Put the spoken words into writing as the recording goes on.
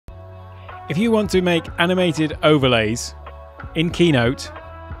If you want to make animated overlays in Keynote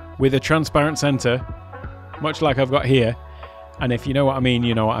with a transparent center, much like I've got here, and if you know what I mean,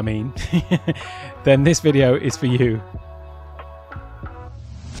 you know what I mean, then this video is for you.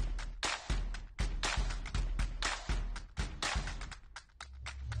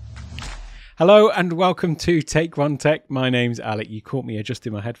 Hello and welcome to Take One Tech. My name's Alec. You caught me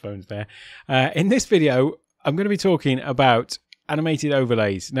adjusting my headphones there. In this video, I'm going to be talking about animated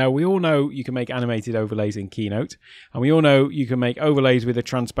overlays. Now, we all know you can make animated overlays in Keynote, and we all know you can make overlays with a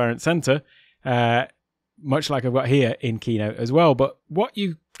transparent center, much like I've got here in Keynote as well. But what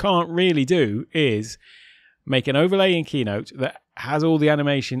you can't really do is make an overlay in Keynote that has all the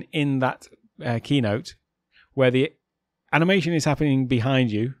animation in that Keynote, where the animation is happening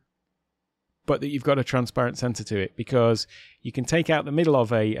behind you, but that you've got a transparent center to it, because you can take out the middle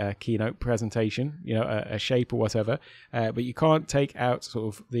of a Keynote presentation, you know, a shape or whatever, but you can't take out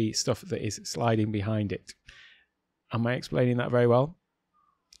sort of the stuff that is sliding behind it. Am I explaining that very well?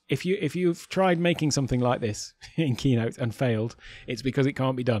 If you've tried making something like this in Keynote and failed, it's because it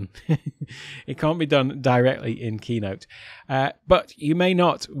can't be done. It can't be done directly in Keynote. But you may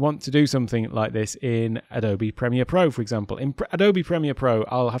not want to do something like this in Adobe Premiere Pro, for example. In Adobe Premiere Pro,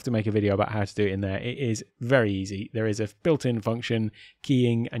 I'll have to make a video about how to do it in there. It is very easy. There is a built-in function,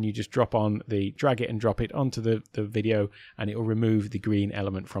 keying, and you just drag it and drop it onto the video, and it will remove the green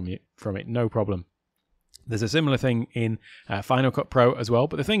element from it, no problem. There's a similar thing in Final Cut Pro as well.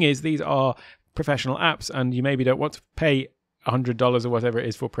 But the thing is, these are professional apps, and you maybe don't want to pay $100 or whatever it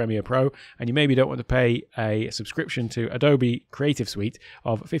is for Premiere Pro, and you maybe don't want to pay a subscription to Adobe Creative Suite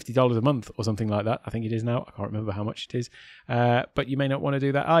of $50 a month or something like that. I think it is now. I can't remember how much it is. But you may not want to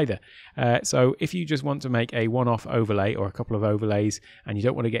do that either. So if you just want to make a one-off overlay or a couple of overlays, and you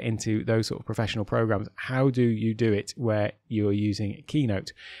don't want to get into those sort of professional programs, how do you do it where you're using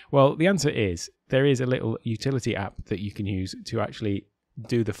Keynote? Well, the answer is there is a little utility app that you can use to actually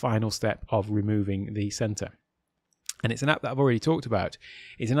do the final step of removing the center. And it's an app that I've already talked about.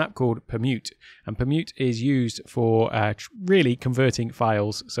 It's an app called Permute. And Permute is used for really converting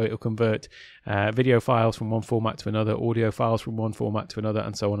files. So it'll convert video files from one format to another, audio files from one format to another,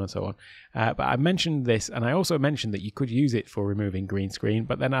 and so on and so on. But I mentioned this, and I also mentioned that you could use it for removing green screen.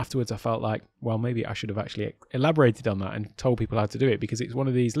 But then afterwards I felt like, well, maybe I should have actually elaborated on that and told people how to do it, because it's one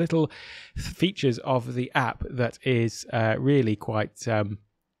of these little features of the app that is really quite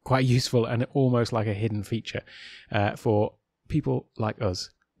useful and almost like a hidden feature for people like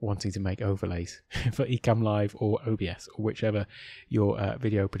us wanting to make overlays for Ecamm Live or OBS or whichever your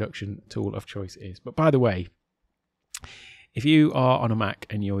video production tool of choice is. But by the way, if you are on a Mac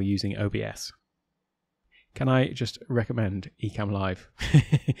and you're using OBS, can I just recommend Ecamm Live?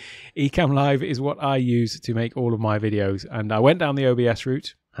 Ecamm Live is what I use to make all of my videos, and I went down the OBS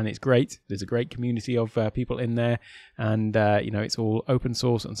route. And it's great. There's a great community of people in there, and you know, it's all open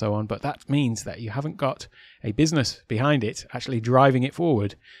source and so on. But that means that you haven't got a business behind it actually driving it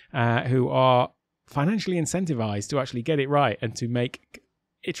forward, who are financially incentivized to actually get it right and to make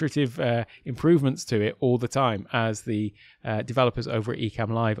iterative improvements to it all the time, as the developers over at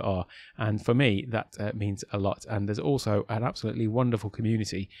Ecamm Live are. And for me, that means a lot. And there's also an absolutely wonderful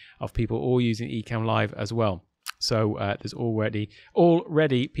community of people all using Ecamm Live as well. So there's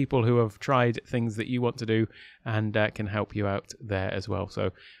already people who have tried things that you want to do and can help you out there as well.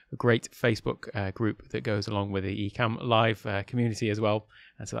 So a great Facebook group that goes along with the Ecamm Live community as well.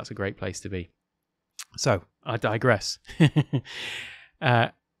 And so that's a great place to be. So I digress.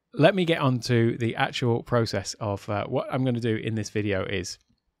 Let me get on to the actual process of what I'm going to do in this video. Is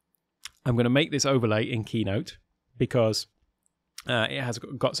I'm going to make this overlay in Keynote, because it has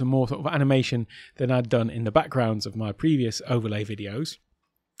got some more sort of animation than I'd done in the backgrounds of my previous overlay videos.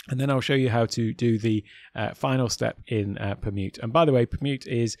 And then I'll show you how to do the final step in Permute. And by the way, Permute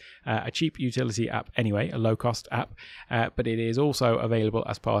is a cheap utility app anyway, a low-cost app, but it is also available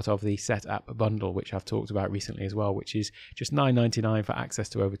as part of the SetApp bundle, which I've talked about recently as well, which is just $9.99 for access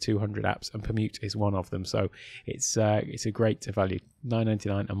to over 200 apps, and Permute is one of them. So it's a great value,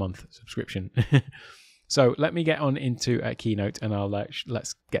 $9.99 a month subscription. So let me get on into Keynote, and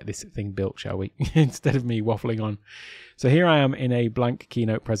let's get this thing built, shall we? Instead of me waffling on. So here I am in a blank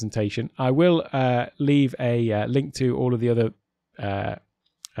Keynote presentation. I will leave a link to all of the other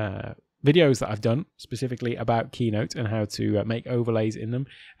videos that I've done specifically about Keynote and how to make overlays in them,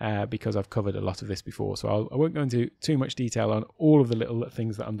 because I've covered a lot of this before. So I won't go into too much detail on all of the little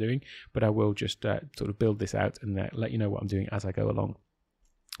things that I'm doing, but I will just sort of build this out and let you know what I'm doing as I go along.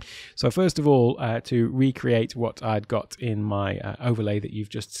 So first of all, to recreate what I'd got in my overlay that you've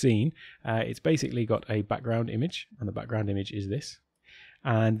just seen, it's basically got a background image, and the background image is this.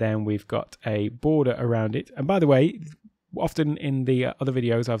 and then we've got a border around it. And by the way, often in the other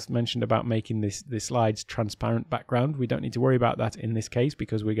videos I've mentioned about making the slides transparent background. We don't need to worry about that in this case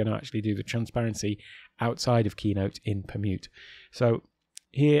because we're going to actually do the transparency outside of Keynote in Permute. So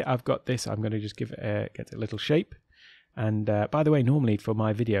here I've got this. I'm going to just give it get a little shape. And by the way, normally for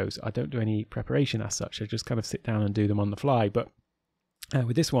my videos I don't do any preparation as such. I just kind of sit down and do them on the fly. But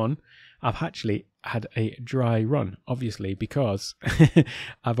with this one, I've actually had a dry run, obviously, because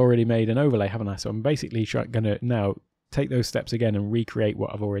I've already made an overlay, haven't I? So I'm basically going to now take those steps again and recreate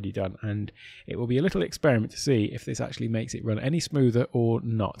what I've already done, and it will be a little experiment to see if this actually makes it run any smoother or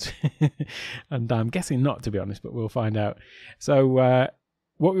not. And I'm guessing not, to be honest, but we'll find out. So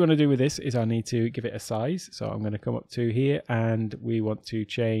what we want to do with this is I need to give it a size. So I'm going to come up to here and we want to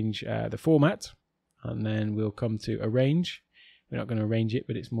change the format, and then we'll come to arrange. We're not going to arrange it,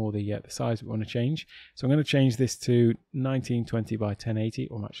 but it's more the size we want to change. So I'm going to change this to 1920 by 1080,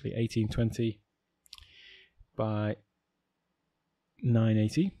 or actually 1820 by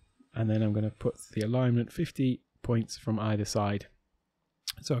 980, and then I'm going to put the alignment 50 points from either side.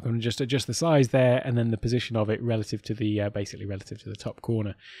 So I'm going to just adjust the size there, and then the position of it relative to the basically relative to the top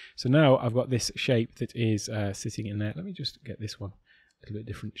corner. So now I've got this shape that is sitting in there. Let me just get this one a little bit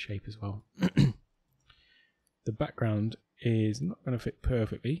different shape as well. The background is not going to fit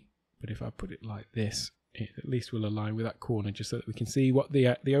perfectly, but if I put it like this, it at least will align with that corner, just so that we can see what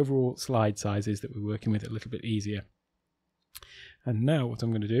the overall slide size is that we're working with a little bit easier. And now what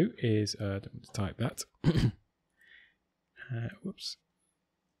I'm going to do is, don't want to type that. Whoops.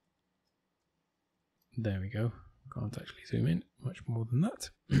 There we go. Can't actually zoom in much more than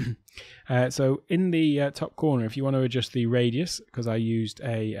that. So in the top corner, if you want to adjust the radius, because I used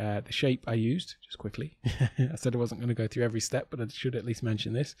the shape I used, just quickly. I said I wasn't going to go through every step, but I should at least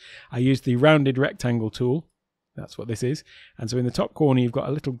mention this. I used the rounded rectangle tool. That's what this is. And so in the top corner, you've got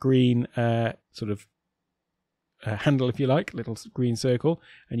a little green sort of handle, if you like, little green circle,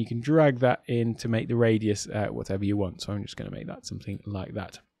 and you can drag that in to make the radius whatever you want. So I'm just going to make that something like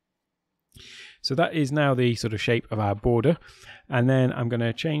that. So that is now the sort of shape of our border, and then I'm going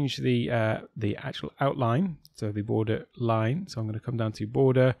to change the actual outline, so the border line. So I'm going to come down to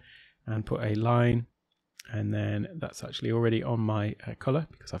border and put a line, and then that's actually already on my color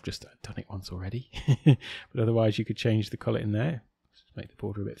because I've just done it once already. But otherwise you could change the color in there. Make the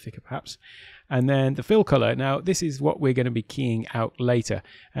border a bit thicker perhaps. And then the fill color, now this is what we're going to be keying out later,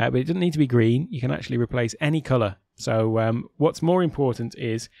 but it doesn't need to be green. You can actually replace any color. So what's more important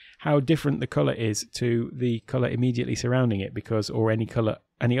is how different the color is to the color immediately surrounding it, because, or any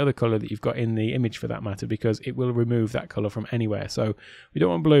other color that you've got in the image for that matter, because it will remove that color from anywhere. So we don't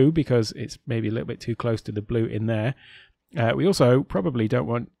want blue because it's maybe a little bit too close to the blue in there. We also probably don't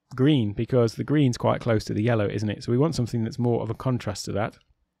want green because the green's quite close to the yellow, isn't it? So we want something that's more of a contrast to that.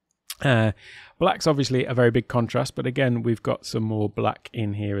 Black's obviously a very big contrast, but again we've got some more black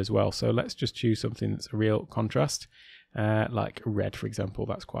in here as well. So let's just choose something that's a real contrast, like red for example.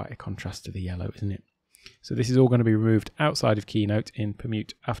 That's quite a contrast to the yellow, isn't it? So this is all going to be removed outside of Keynote in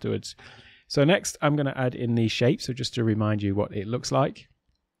Permute afterwards. So next I'm going to add in these shapes. So just to remind you what it looks like.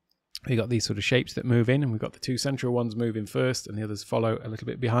 We've got these sort of shapes that move in, and we've got the two central ones moving first and the others follow a little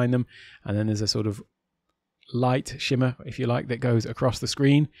bit behind them. And then there's a sort of light shimmer, if you like, that goes across the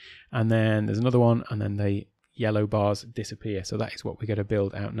screen. And then there's another one, and then the yellow bars disappear. So that is what we're going to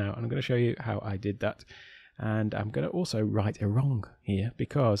build out now. And I'm going to show you how I did that. And I'm going to also right a wrong here,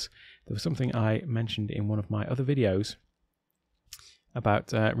 because there was something I mentioned in one of my other videos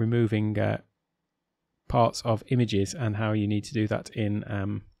about removing parts of images and how you need to do that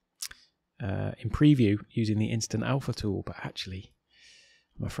in preview using the instant alpha tool. But actually,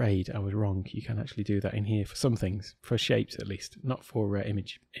 I'm afraid I was wrong. You can actually do that in here for some things, for shapes at least, not for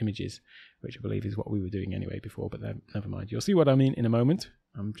images, which I believe is what we were doing anyway before, but then never mind. You'll see what I mean in a moment.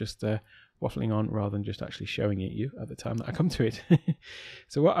 I'm just waffling on rather than just actually showing it you at the time that I come to it.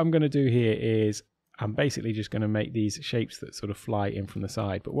 So what I'm going to do here is I'm basically just going to make these shapes that sort of fly in from the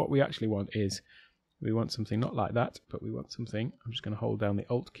side. But what we actually want is, we want something not like that, but we want something. I'm just going to hold down the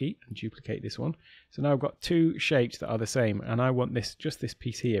Alt key and duplicate this one. So now I've got two shapes that are the same, and I want this, just this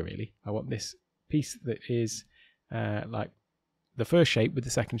piece here really. I want this piece that is like the first shape with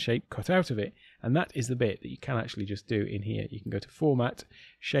the second shape cut out of it, and that is the bit that you can actually just do in here. You can go to Format,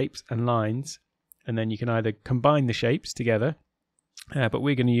 Shapes and Lines, and then you can either combine the shapes together, but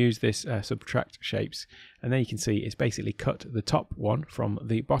we're going to use this subtract shapes, and then you can see it's basically cut the top one from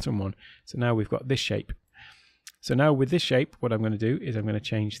the bottom one. So now we've got this shape. So now with this shape, what I'm going to do is I'm going to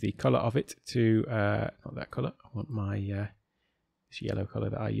change the color of it to not that color. I want my this yellow color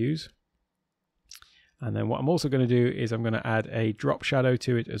that I use, And then what I'm also going to do is I'm going to add a drop shadow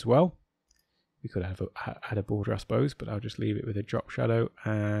to it as well. We could have add a border, I suppose, but I'll just leave it with a drop shadow,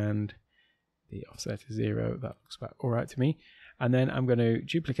 and the offset is 0. That looks about all right to me. And then I'm going to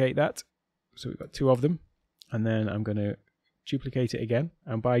duplicate that. So we've got 2 of them. And then I'm going to duplicate it again.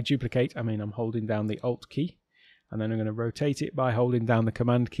 And by duplicate, I mean I'm holding down the Alt key. And then I'm going to rotate it by holding down the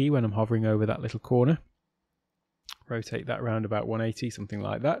Command key when I'm hovering over that little corner. Rotate that around about 180, something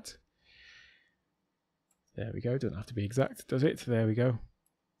like that. There we go. Doesn't have to be exact, does it? There we go.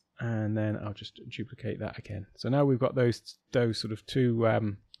 And then I'll just duplicate that again. So now we've got those sort of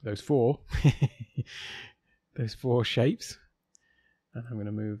those four shapes. And I'm going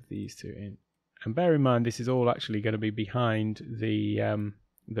to move these 2 in. And bear in mind, this is all actually going to be behind the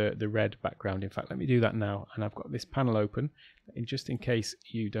red background. In fact, let me do that now. And I've got this panel open. And just in case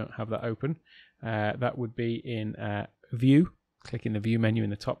you don't have that open, that would be in View. Click in the View menu in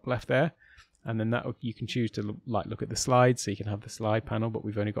the top left there. And then that you can choose to look at the slides, so you can have the slide panel, but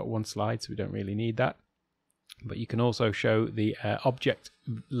we've only got 1 slide, so we don't really need that. But you can also show the object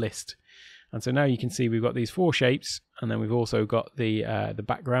list. And so now you can see we've got these 4 shapes, and then we've also got the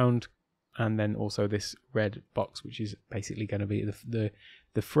background, and then also this red box, which is basically going to be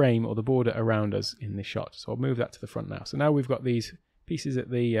the frame or the border around us in this shot. So I'll move that to the front now. So now we've got these pieces at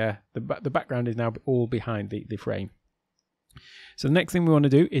the background is now all behind the frame. So the next thing we want to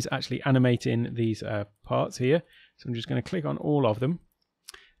do is actually animate in these parts here. So I'm just going to click on all of them,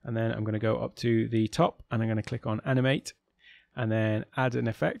 and then I'm going to go up to the top, and I'm going to click on Animate, and then add an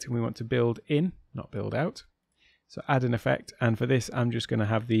effect. And we want to build in, not build out. So add an effect, and for this I'm just going to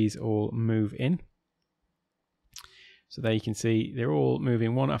have these all move in. So there you can see they're all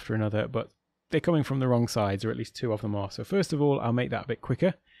moving one after another, but they're coming from the wrong sides, or at least 2 of them are. So first of all, I'll make that a bit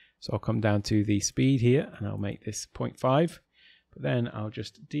quicker. So I'll come down to the speed here, and I'll make this 0.5. But then I'll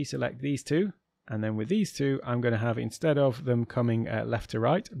just deselect these 2. And then with these 2, I'm going to have, instead of them coming left to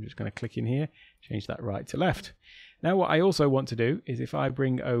right, I'm just going to click in here, change that right to left. Now what I also want to do is, if I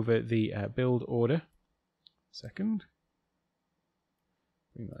bring over the build order, bring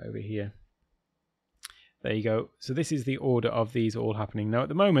that over here. There you go. So this is the order of these all happening. Now at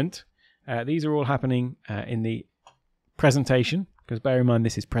the moment, these are all happening in the presentation, because bear in mind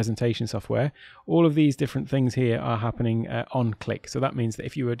this is presentation software. All of these different things here are happening on click. So that means that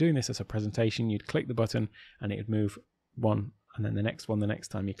if you were doing this as a presentation, you'd click the button and it would move one, and then the next one the next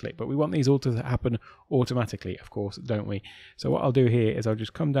time you click. But we want these all to happen automatically, of course, don't we? So what I'll do here is I'll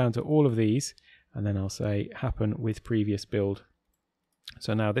just come down to all of these, and then I'll say happen with previous build.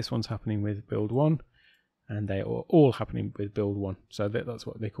 So now this one's happening with build 1, and they are all happening with build 1. So that's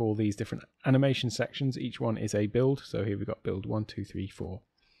what they call these different animation sections. Each one is a build. So here we've got build 1, 2, 3, 4.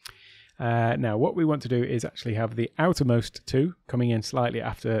 Now what we want to do is actually have the outermost 2 coming in slightly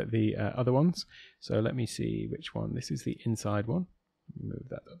after the other ones. So let me see which one. This is the inside one. Move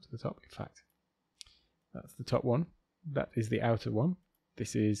that up to the top. In fact, that's the top one. That is the outer one.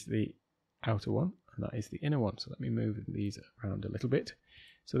 This is the outer one, and that is the inner one. So let me move these around a little bit.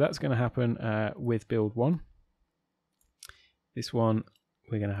 So that's going to happen with build 1. This one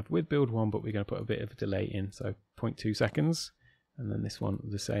we're going to have with build 1, but we're going to put a bit of a delay in, so 0.2 seconds, and then this one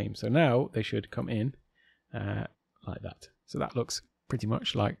the same. So now they should come in like that. So that looks pretty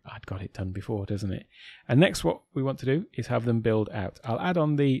much like I'd got it done before, doesn't it? And next what we want to do is have them build out. I'll add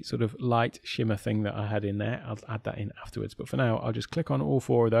on the sort of light shimmer thing that I had in there. I'll add that in afterwards, but for now I'll just click on all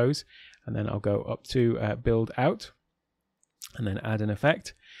 4 of those, and then I'll go up to build out, and then add an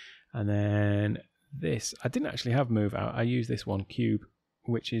effect. And then this, I didn't actually have move out. I used this one, cube,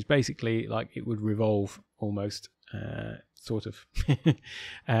 which is basically like it would revolve almost, sort of.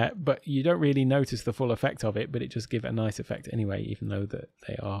 But you don't really notice the full effect of it, but it just gives a nice effect anyway, even though that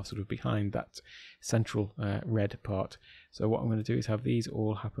they are sort of behind that central red part. So what I'm going to do is have these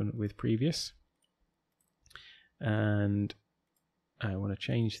all happen with previous. And I want to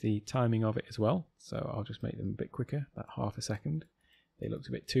change the timing of it as well. So I'll just make them a bit quicker, about ½ a second. They looked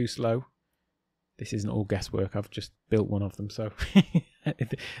a bit too slow. This isn't all guesswork. I've just built one of them. So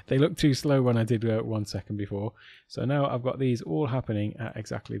they looked too slow when I did 1 second before. So now I've got these all happening at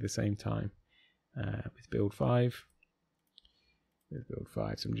exactly the same time with build 5. With build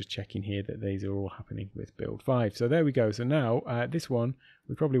 5. So I'm just checking here that these are all happening with build 5. So there we go. So now this one,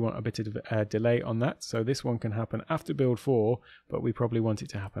 we probably want a bit of a delay on that. So this one can happen after build 4, but we probably want it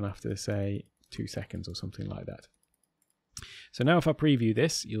to happen after, say, 2 seconds or something like that. So now if I preview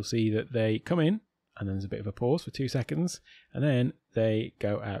this, you'll see that they come in, and then there's a bit of a pause for 2 seconds, and then they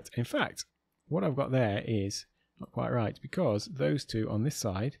go out. In fact, what I've got there is not quite right, because those 2 on this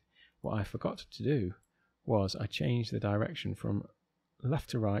side, what I forgot to do was I changed the direction from left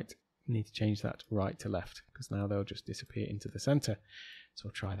to right, need to change that right to left, because now they'll just disappear into the center. So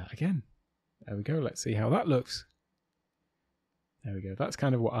I'll try that again. There we go. Let's see how that looks. There we go. That's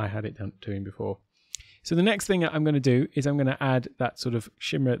kind of what I had it doing before. So the next thing I'm going to do is I'm going to add that sort of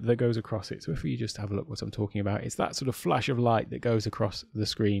shimmer that goes across it. So if you just have a look what I'm talking about, it's that sort of flash of light that goes across the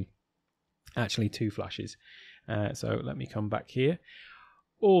screen. Actually, 2 flashes. So let me come back here.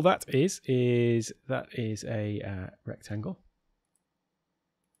 All that is a rectangle.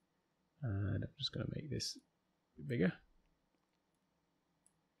 And I'm just going to make this bigger.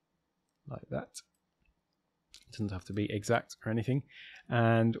 Like that. It doesn't have to be exact or anything.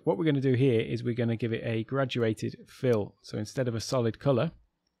 And what we're going to do here is we're going to give it a graduated fill. So instead of a solid color,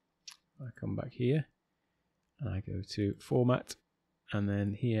 I come back here and I go to format, and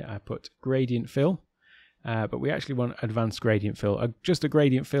then here I put gradient fill. But we actually want advanced gradient fill. Just a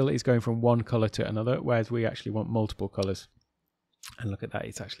gradient fill is going from one color to another, whereas we actually want multiple colors. And look at that,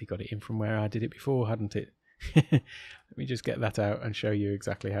 it's actually got it in from where I did it before, hadn't it? Let me just get that out and show you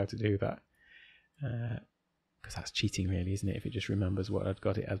exactly how to do that. Because that's cheating really, isn't it, if it just remembers what I'd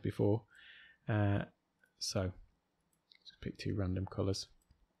got it as before. So just pick 2 random colors.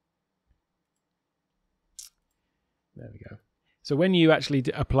 There we go. So when you actually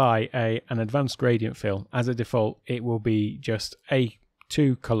apply an advanced gradient fill, as a default, it will be just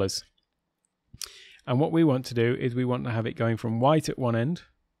 2 colors. And what we want to do is we want to have it going from white at one end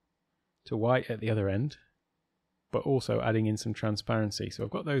to white at the other end, but also adding in some transparency. So I've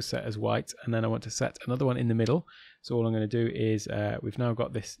got those set as white, and then I want to set another one in the middle. So all I'm going to do is, we've now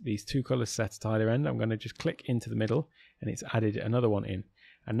got these 2 colors set at either end. I'm going to just click into the middle, and it's added another one in.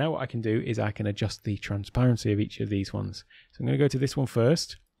 And now what I can do is I can adjust the transparency of each of these ones. So I'm going to go to this one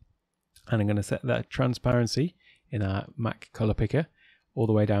first, and I'm going to set that transparency in our Mac color picker all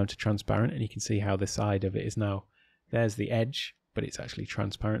the way down to transparent, and you can see how the side of it is now, there's the edge, but it's actually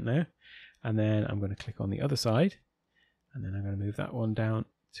transparent there. And then I'm going to click on the other side, and then I'm going to move that one down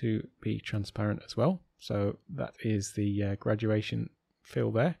to be transparent as well. So that is the graduation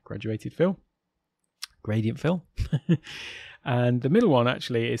fill there, graduated fill, gradient fill. And the middle one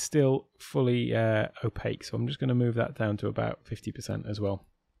actually is still fully opaque, so I'm just going to move that down to about 50% as well.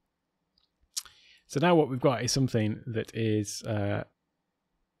 So now what we've got is something that is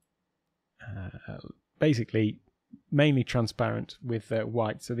basically mainly transparent with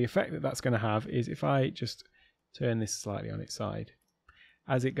white. So the effect that that's going to have is if I just turn this slightly on its side,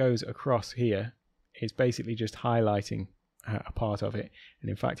 as it goes across here, it's basically just highlighting a part of it. And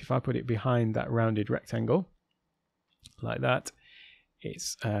in fact, if I put it behind that rounded rectangle like that,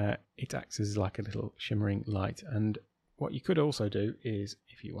 it acts as like a little shimmering light. And what you could also do is,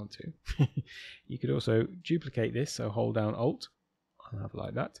 if you want to, you could also duplicate this. So hold down Alt and have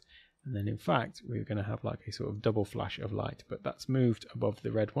like that. And then in fact, we're going to have like a sort of double flash of light, but that's moved above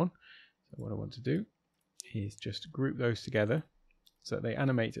the red one. So what I want to do is just group those together so that they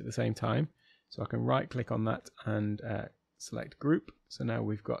animate at the same time. So I can right click on that and select group. So now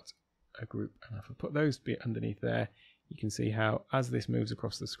we've got a group, and if I put those bit underneath there, you can see how as this moves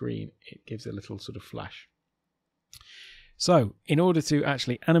across the screen, it gives a little sort of flash. So in order to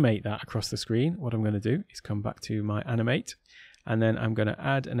actually animate that across the screen, what I'm going to do is come back to my animate, and then I'm going to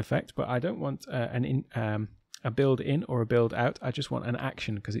add an effect, but I don't want a build in or a build out. I just want an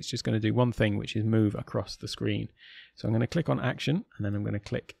action, because it's just going to do one thing, which is move across the screen. So I'm going to click on action, and then I'm going to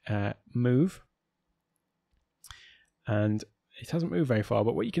click move. And it hasn't moved very far,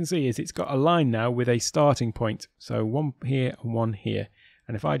 but what you can see is it's got a line now with a starting point. So one here and one here.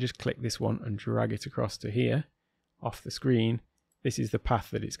 And if I just click this one and drag it across to here, off the screen, this is the path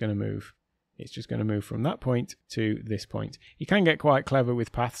that it's going to move. It's just going to move from that point to this point. You can get quite clever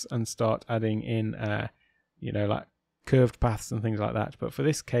with paths and start adding in, you know, like curved paths and things like that. But for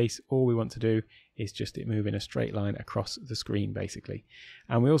this case, all we want to do is just it move in a straight line across the screen, basically.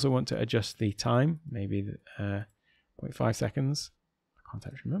 And we also want to adjust the time, maybe 0.5 seconds. I can't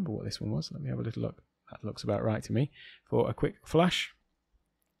actually remember what this one was. Let me have a little look. That looks about right to me for a quick flash.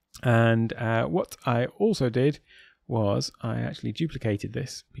 And what I also did was I actually duplicated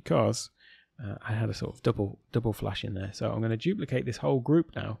this because I had a sort of double flash in there. So I'm going to duplicate this whole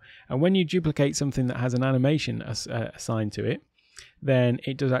group now. And when you duplicate something that has an animation assigned to it, then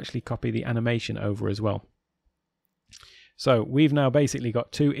it does actually copy the animation over as well. So we've now basically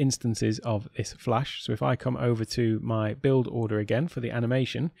got 2 instances of this flash. So if I come over to my build order again for the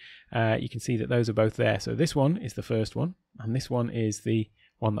animation, you can see that those are both there. So this one is the first one, and this one is the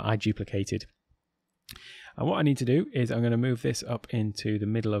one that I duplicated. And what I need to do is I'm going to move this up into the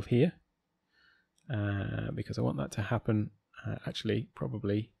middle of here, because I want that to happen actually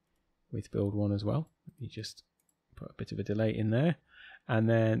probably with build 1 as well. Let me just put a bit of a delay in there. And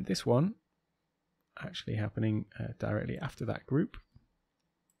then this one actually happening directly after that group.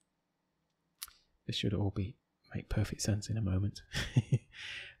 This should all make perfect sense in a moment.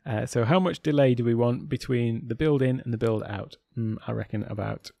 So how much delay do we want between the build in and the build out? I reckon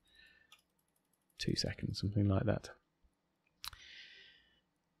about 2 seconds, something like that.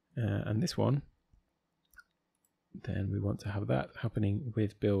 And this one, then we want to have that happening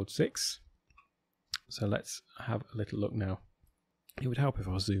with build 6. So let's have a little look now. It would help if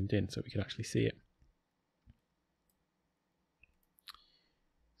I was zoomed in so we could actually see it.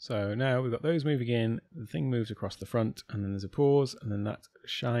 So now we've got those moving in, the thing moves across the front, and then there's a pause, and then that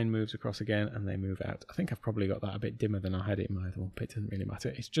shine moves across again, and they move out. I think I've probably got that a bit dimmer than I had it in my other one, but it doesn't really matter.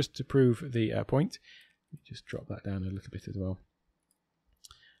 It's just to prove the point. Just drop that down a little bit as well.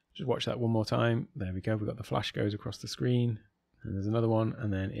 Just watch that one more time. There we go. We've got the flash goes across the screen, and there's another one,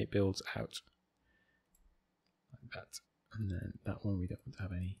 and then it builds out like that. And then that one, we don't want to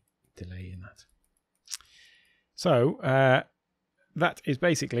have any delay in that. So that is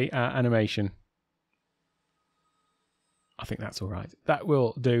basically our animation. I think that's all right. That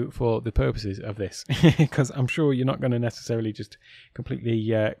will do for the purposes of this, because I'm sure you're not going to necessarily just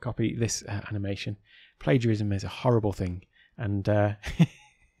completely copy this animation. Plagiarism is a horrible thing, and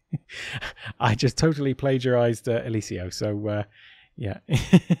I just totally plagiarized Eliseo. So yeah,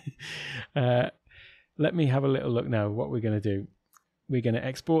 let me have a little look now. What we're going to do, we're going to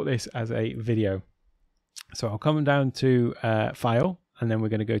export this as a video. So I'll come down to File, and then we're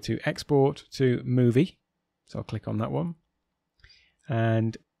going to go to Export to Movie. So I'll click on that one.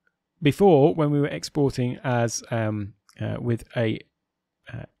 And before, when we were exporting as with a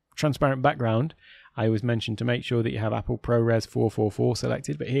transparent background, I always mentioned to make sure that you have Apple ProRes 444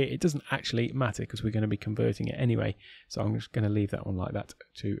 selected, but here it doesn't actually matter because we're going to be converting it anyway. So I'm just going to leave that one like that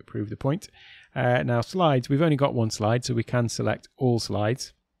to prove the point. Now slides, we've only got one slide, so we can select all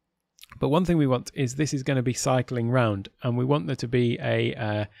slides. But one thing we want is this is going to be cycling round, and we want there to be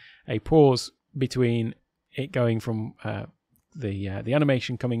a pause between it going from the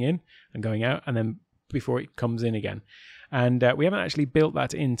animation coming in and going out, and then before it comes in again. And we haven't actually built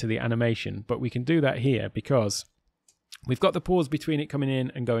that into the animation, but we can do that here because we've got the pause between it coming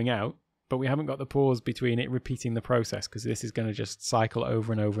in and going out, but we haven't got the pause between it repeating the process, because this is going to just cycle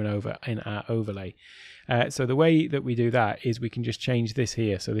over and over and over in our overlay. So the way that we do that is we can just change this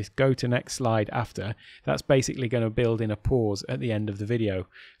here. So this go to next slide after, that's basically going to build in a pause at the end of the video.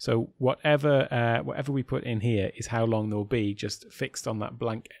 So whatever we put in here is how long there'll be, just fixed on that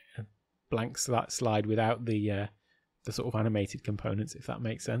blank slide without the sort of animated components, if that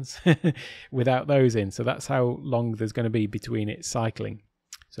makes sense, without those in. So that's how long there's going to be between it cycling.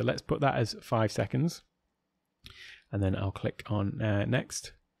 So let's put that as 5 seconds, and then I'll click on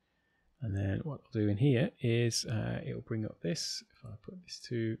next. And then what I'll do in here is it'll bring up this. If I put this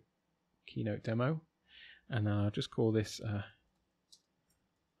to Keynote demo, and then I'll just call this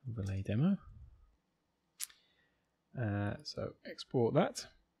overlay demo. So export that.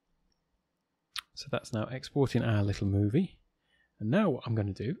 So that's now exporting our little movie. And now what I'm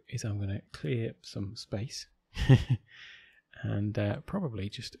going to do is I'm going to clear some space and probably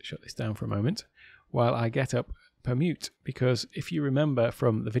just shut this down for a moment while I get up Permute, because if you remember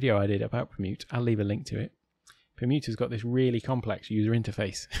from the video I did about Permute, I'll leave a link to it. Permute has got this really complex user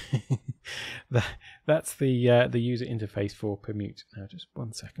interface. That's the user interface for Permute. Now just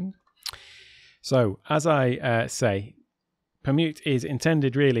 1 second. So as I say, Permute is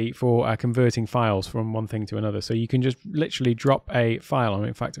intended really for converting files from one thing to another. So you can just literally drop a file on.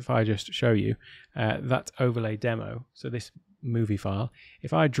 In fact, if I just show you that overlay demo, so this movie file,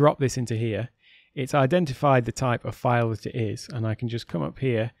 if I drop this into here, it's identified the type of file that it is, and I can just come up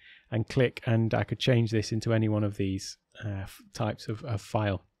here and click, and I could change this into any one of these types of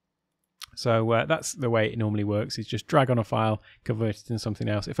file. So that's the way it normally works, is just drag on a file, convert it into something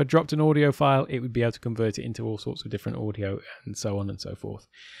else. If I dropped an audio file, it would be able to convert it into all sorts of different audio and so on and so forth.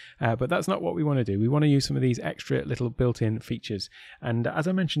 But that's not what we want to do. We want to use some of these extra little built-in features. And as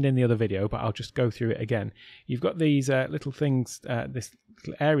I mentioned in the other video, but I'll just go through it again, you've got these little things, this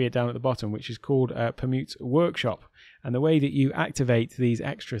little area down at the bottom, which is called Permute Workshop. And the way that you activate these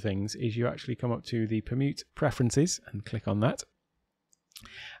extra things is you actually come up to the Permute Preferences and click on that.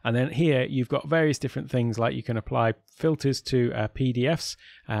 And then here you've got various different things, like you can apply filters to PDFs,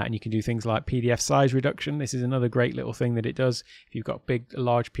 and you can do things like PDF size reduction. This is another great little thing that it does. If you've got a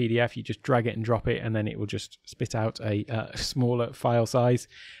large PDF, you just drag it and drop it, and then it will just spit out a smaller file size.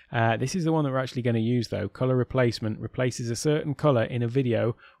 This is the one that we're actually going to use though. Color replacement replaces a certain color in a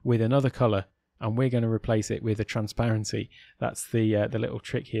video with another color. and we're going to replace it with a transparency. That's the little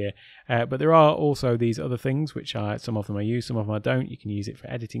trick here. But there are also these other things, which some of them I use, some of them I don't. You can use it for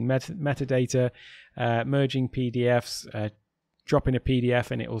editing metadata, merging PDFs, dropping a PDF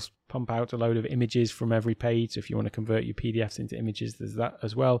and it will pump out a load of images from every page. So if you want to convert your PDFs into images, there's that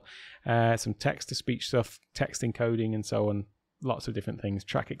as well. Some text-to-speech stuff, text encoding and so on. Lots of different things.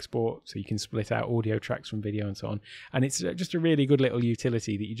 Track export, so you can split out audio tracks from video and so on. And it's just a really good little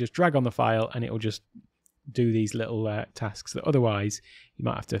utility that you just drag on the file and it will just do these little tasks that otherwise you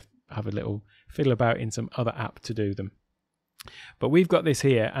might have to have a little fiddle about in some other app to do them. But we've got this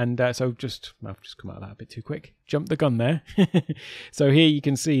here, and so I've just come out of that a bit too quick. Jumped the gun there. So here you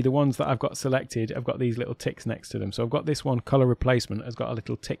can see the ones that I've got selected. I've got these little ticks next to them. So I've got this one, color replacement, has got a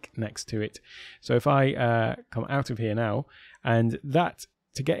little tick next to it. So if I come out of here now, and that,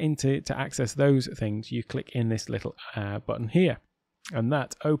 to get into, to access those things, you click in this little button here, and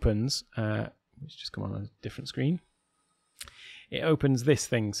that opens, let's just come on a different screen. It opens this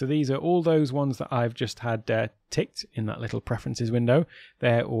thing. So these are all those ones that I've just had ticked in that little preferences window.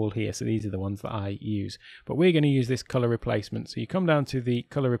 They're all here. So these are the ones that I use. But we're going to use this color replacement. So you come down to the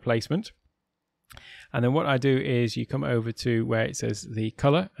color replacement. And then what I do is you come over to where it says the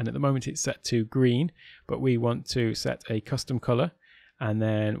color. And at the moment it's set to green. But we want to set a custom color. And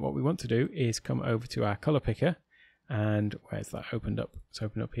then what we want to do is come over to our color picker. And where's that opened up? It's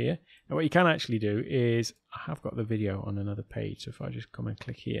opened up here. Now what you can actually do is, I have got the video on another page, so if I just come and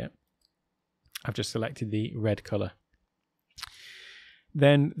click here, I've just selected the red color.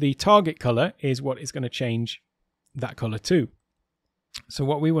 Then the target color is what is going to change that color to. So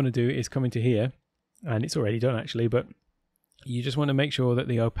what we want to do is come into here, and it's already done actually, but you just want to make sure that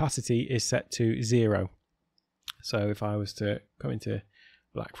the opacity is set to 0. So if I was to come into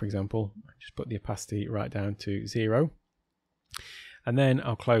black, for example, I just put the opacity right down to 0, and then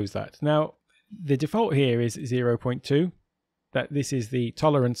I'll close that. Now the default here is 0.2. That this is the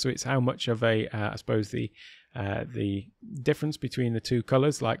tolerance, so it's how much of a I suppose the difference between the two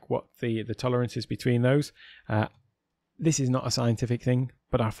colors, like what the tolerance is between those. This is not a scientific thing,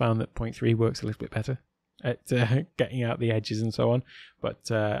 but I found that 0.3 works a little bit better at getting out the edges and so on.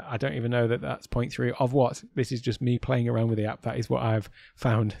 But I don't even know that that's 0.3 of what. This is just me playing around with the app. That is what I've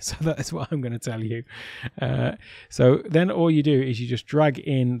found. So that is what I'm going to tell you. So then all you do is you just drag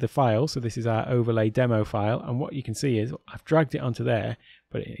in the file. So this is our overlay demo file. And what you can see is I've dragged it onto there,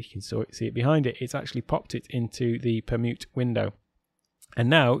 but you can see it behind it. It's actually popped it into the Permute window. And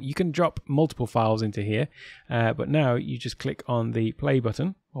now you can drop multiple files into here, but now you just click on the play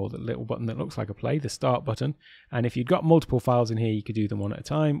button, or the little button that looks like a play, the start button. And if you've got multiple files in here, you could do them one at a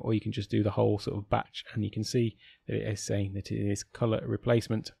time, or you can just do the whole sort of batch. And you can see that it is saying that it is color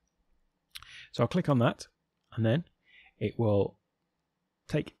replacement. So I'll click on that, and then it will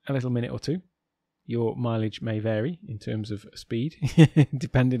take a little minute or two. Your mileage may vary in terms of speed,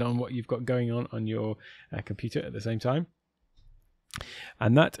 depending on what you've got going on your computer at the same time.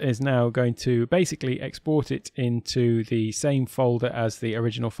 And that is now going to basically export it into the same folder as the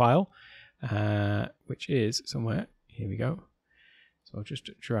original file, which is somewhere. Here we go. So I'll just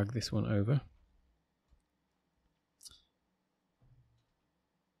drag this one over.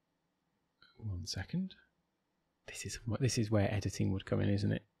 One second. This is where editing would come in,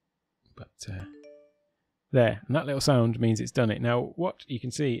 isn't it? But there, and that little sound means it's done it. Now what you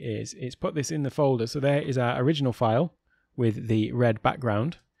can see is it's put this in the folder. So there is our original file with the red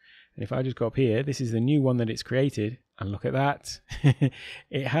background, and if I just go up here, this is the new one that it's created, and look at that.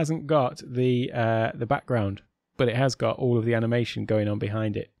 It hasn't got the background, but it has got all of the animation going on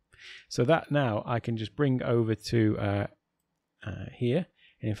behind it. So that now I can just bring over to here,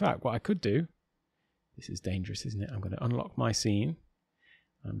 and in fact what I could do, this is dangerous, isn't it? I'm going to unlock my scene.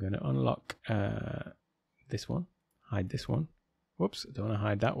 I'm going to unlock this one, hide this one. Whoops, I don't want to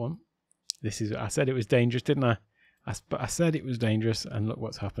hide that one. This is, I said it was dangerous, didn't I? But I said it was dangerous, and look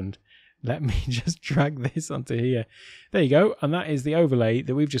what's happened. Let me just drag this onto here. There you go, and that is the overlay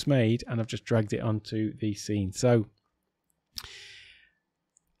that we've just made, and I've just dragged it onto the scene. So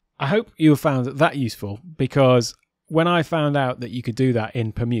I hope you have found that useful, because when I found out that you could do that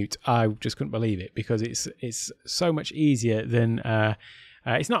in Permute, I just couldn't believe it, because it's so much easier than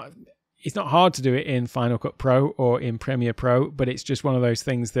it's not hard to do it in Final Cut Pro or in Premiere Pro, but it's just one of those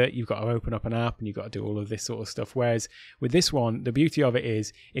things that you've got to open up an app and you've got to do all of this sort of stuff. Whereas with this one, the beauty of it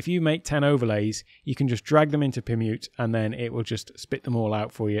is if you make 10 overlays, you can just drag them into Permute and then it will just spit them all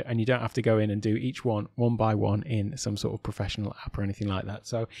out for you, and you don't have to go in and do each one by one in some sort of professional app or anything like that.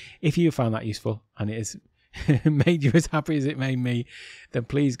 So if you found that useful, and it is made you as happy as it made me, then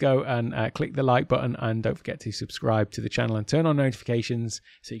please go and click the like button, and don't forget to subscribe to the channel and turn on notifications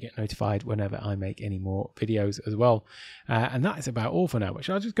so you get notified whenever I make any more videos as well. And that is about all for now, which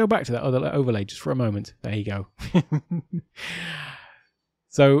I'll just go back to that other overlay just for a moment. There you go.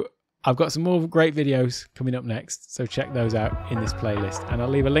 So I've got some more great videos coming up next, so check those out in this playlist, and I'll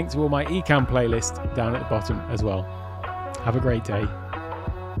leave a link to all my Ecamm playlist down at the bottom as well. Have a great day.